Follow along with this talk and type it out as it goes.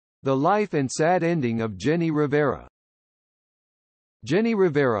The life and sad ending of Jenni Rivera. Jenni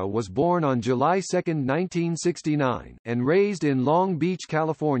Rivera was born on July 2, 1969, and raised in Long Beach,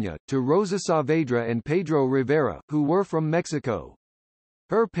 California, to Rosa Saavedra and Pedro Rivera, who were from Mexico.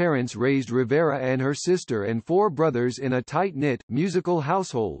 Her parents raised Rivera and her sister and 4 brothers in a tight-knit, musical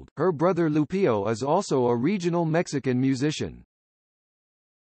household. Her brother Lupillo is also a regional Mexican musician.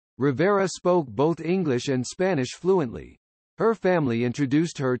 Rivera spoke both English and Spanish fluently. Her family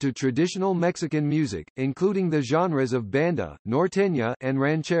introduced her to traditional Mexican music, including the genres of banda, norteña, and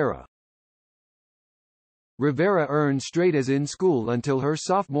ranchera. Rivera earned straight A's in school until her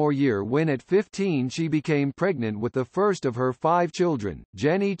sophomore year, when at 15 she became pregnant with the first of her 5 children,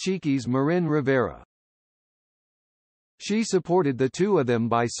 Jenni Chiquis Marin Rivera. She supported the 2 of them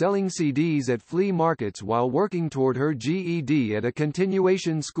by selling CDs at flea markets while working toward her GED at a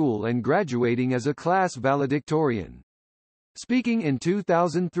continuation school and graduating as a class valedictorian. Speaking in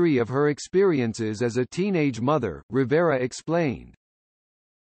 2003 of her experiences as a teenage mother, Rivera explained,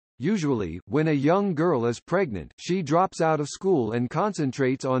 "Usually, when a young girl is pregnant, she drops out of school and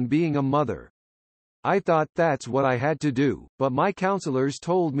concentrates on being a mother. I thought that's what I had to do, but my counselors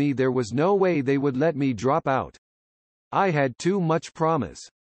told me there was no way they would let me drop out. I had too much promise."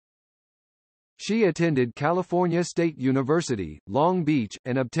 She attended California State University, Long Beach,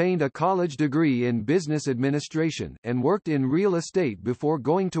 and obtained a college degree in business administration, and worked in real estate before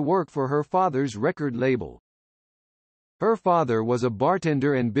going to work for her father's record label. Her father was a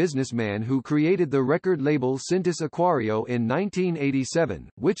bartender and businessman who created the record label Cintas Aquario in 1987,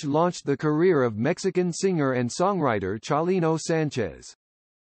 which launched the career of Mexican singer and songwriter Chalino Sanchez.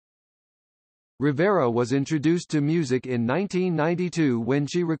 Rivera was introduced to music in 1992 when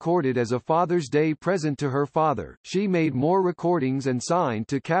she recorded as a Father's Day present to her father. She made more recordings and signed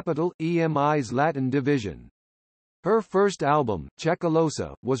to Capitol EMI's Latin division. Her first album,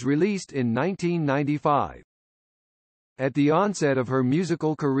 Chacalosa, was released in 1995. At the onset of her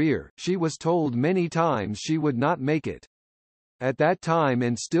musical career, she was told many times she would not make it. At that time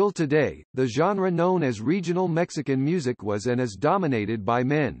and still today, the genre known as regional Mexican music was and is dominated by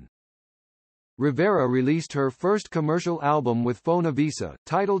men. Rivera released her first commercial album with Fonavisa,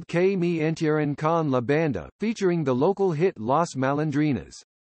 titled Que me entierren con la banda, featuring the local hit Las Malandrinas.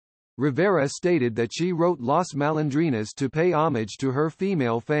 Rivera stated that she wrote Las Malandrinas to pay homage to her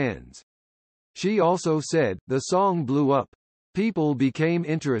female fans. She also said, "The song blew up. People became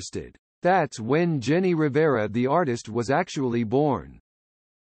interested. That's when Jenni Rivera the artist was actually born."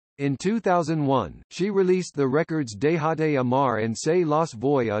 In 2001, she released the records Déjate Amar and Se los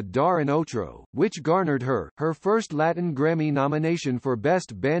voy a dar en otro, which garnered her first Latin Grammy nomination for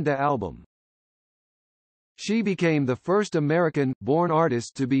Best Banda Album. She became the first American-born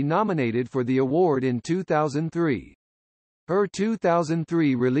artist to be nominated for the award in 2003. Her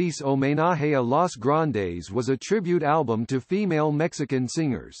 2003 release Homenaje a los Grandes was a tribute album to female Mexican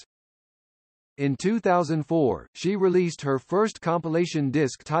singers. In 2004, she released her first compilation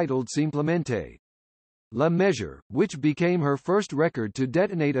disc titled Simplemente La Measure, which became her first record to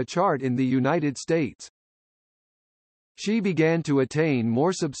detonate a chart in the United States. She began to attain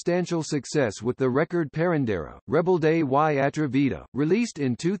more substantial success with the record Parandera, Rebelde y Atrevida, released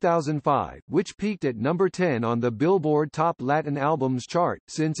in 2005, which peaked at number 10 on the Billboard Top Latin Albums chart.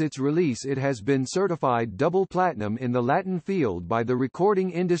 Since its release, it has been certified double platinum in the Latin field by the Recording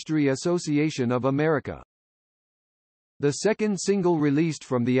Industry Association of America. The second single released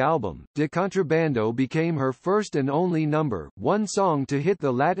from the album, De Contrabando, became her first and only number 1 song to hit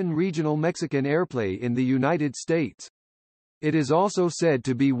the Latin regional Mexican airplay in the United States. It is also said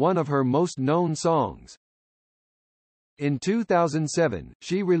to be one of her most known songs. In 2007,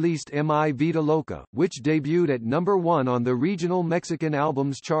 she released Mi Vida Loca, which debuted at number 1 on the regional Mexican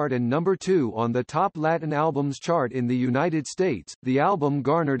albums chart and number 2 on the top Latin albums chart in the United States. The album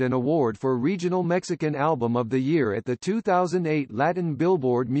garnered an award for Regional Mexican Album of the Year at the 2008 Latin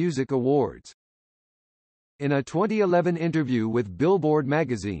Billboard Music Awards. In a 2011 interview with Billboard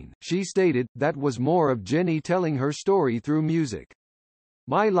magazine, she stated, "That was more of Jenni telling her story through music.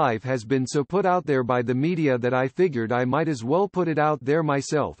 My life has been so put out there by the media that I figured I might as well put it out there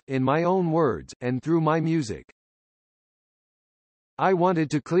myself, in my own words, and through my music. I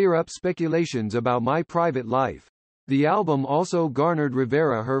wanted to clear up speculations about my private life." The album also garnered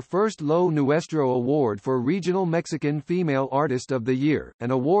Rivera her first Lo Nuestro award for Regional Mexican Female Artist of the Year,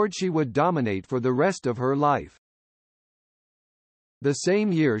 an award she would dominate for the rest of her life. The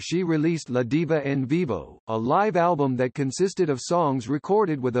same year she released La Diva en Vivo, a live album that consisted of songs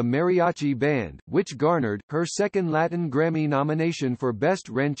recorded with a mariachi band, which garnered her second Latin Grammy nomination for Best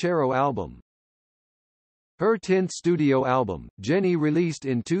Ranchero Album. Her 10th studio album, Jenni, released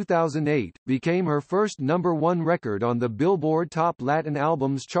in 2008, became her first #1 record on the Billboard Top Latin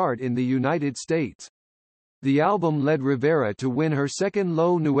Albums chart in the United States. The album led Rivera to win her second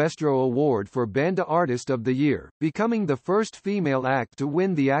Lo Nuestro award for Banda Artist of the Year, becoming the first female act to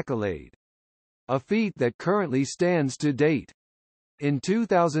win the accolade. A feat that currently stands to date. In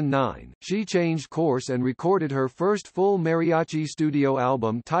 2009, she changed course and recorded her first full mariachi studio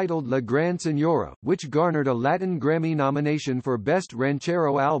album titled La Gran Señora, which garnered a Latin Grammy nomination for Best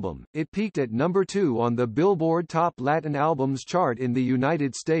Ranchero Album. It peaked at #2 on the Billboard Top Latin Albums chart in the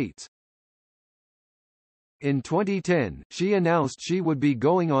United States. In 2010, she announced she would be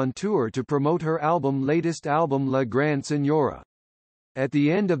going on tour to promote her latest album La Gran Señora. At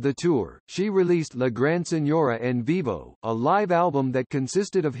the end of the tour, she released La Gran Señora en Vivo, a live album that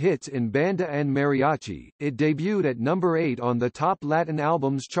consisted of hits in banda and mariachi. It debuted at #8 on the Top Latin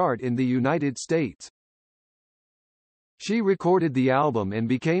Albums chart in the United States. She recorded the album and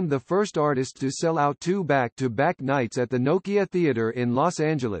became the first artist to sell out 2 back-to-back nights at the Nokia Theater in Los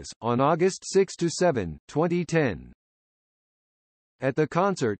Angeles, on August 6–7, 2010. At the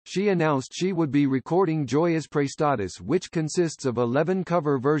concert, she announced she would be recording Joyas Prestadas, which consists of 11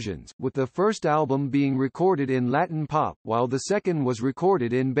 cover versions, with the first album being recorded in Latin pop, while the second was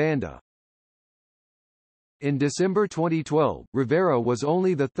recorded in banda. In December 2012, Rivera was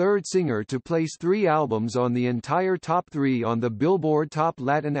only the third singer to place 3 albums on the entire top 3 on the Billboard Top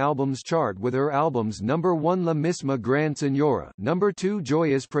Latin Albums chart, with her albums #1 La Misma Gran Señora, #2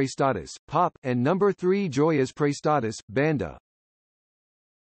 Joyas Prestadas, pop, and #3 Joyas Prestadas, banda.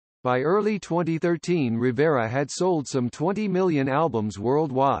 By early 2013, Rivera had sold some 20 million albums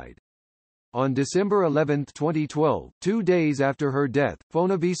worldwide. On December 11, 2012, 2 days after her death,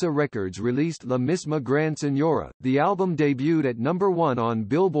 Fonavisa Records released La Misma Gran Señora. The album debuted at #1 on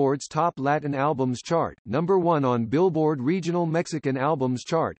Billboard's Top Latin Albums chart, #1 on Billboard Regional Mexican Albums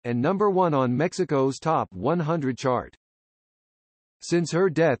chart, and #1 on Mexico's Top 100 chart. Since her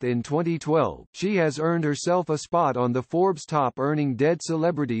death in 2012, she has earned herself a spot on the Forbes Top Earning Dead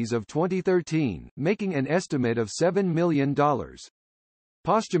Celebrities of 2013, making an estimate of $7 million.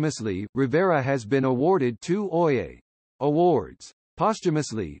 Posthumously, Rivera has been awarded 2 Oye awards.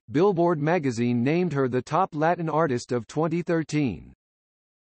 Posthumously, Billboard magazine named her the top Latin artist of 2013.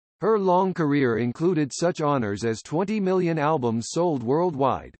 Her long career included such honors as 20 million albums sold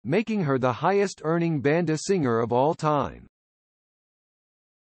worldwide, making her the highest-earning banda singer of all time.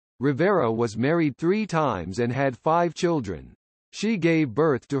 Rivera was married 3 times and had 5 children. She gave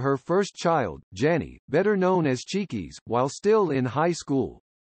birth to her first child, Jenni, better known as Chiquis, while still in high school.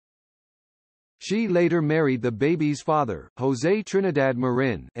 She later married the baby's father, José Trinidad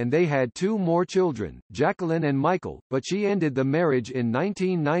Marin, and they had 2 more children, Jacqueline and Michael, but she ended the marriage in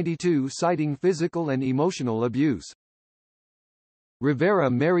 1992 citing physical and emotional abuse. Rivera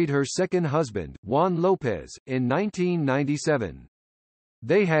married her second husband, Juan López, in 1997.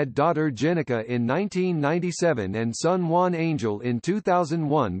 They had daughter Jenica in 1997 and son Juan Angel in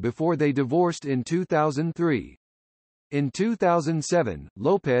 2001 before they divorced in 2003. In 2007,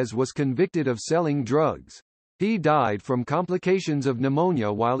 Lopez was convicted of selling drugs. He died from complications of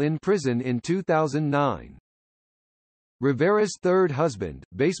pneumonia while in prison in 2009. Rivera's third husband,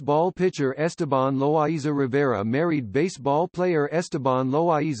 baseball pitcher Esteban Loaiza Rivera, married baseball player Esteban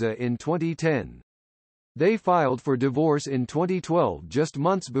Loaiza in 2010. They filed for divorce in 2012, just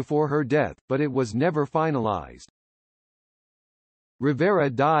months before her death, but it was never finalized. Rivera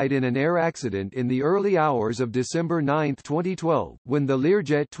died in an air accident in the early hours of December 9, 2012, when the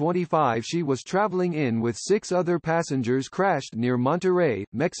Learjet 25 she was traveling in with 6 other passengers crashed near Monterrey,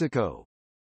 Mexico.